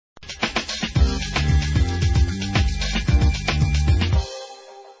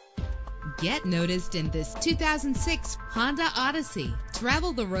Get noticed in this 2006 Honda Odyssey.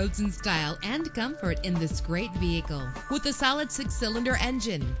 Travel the roads in style and comfort in this great vehicle. With a solid 6-cylinder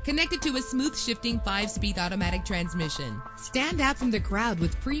engine connected to a smooth shifting 5-speed automatic transmission. Stand out from the crowd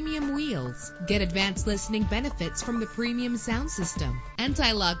with premium wheels. Get advanced listening benefits from the premium sound system.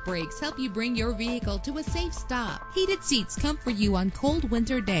 Anti-lock brakes help you bring your vehicle to a safe stop. Heated seats comfort you on cold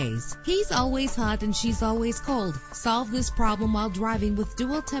winter days. He's always hot and she's always cold. Solve this problem while driving with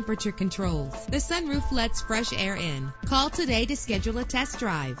dual temperature controls. The sunroof lets fresh air in. Call today to schedule a test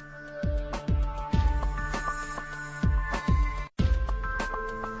drive.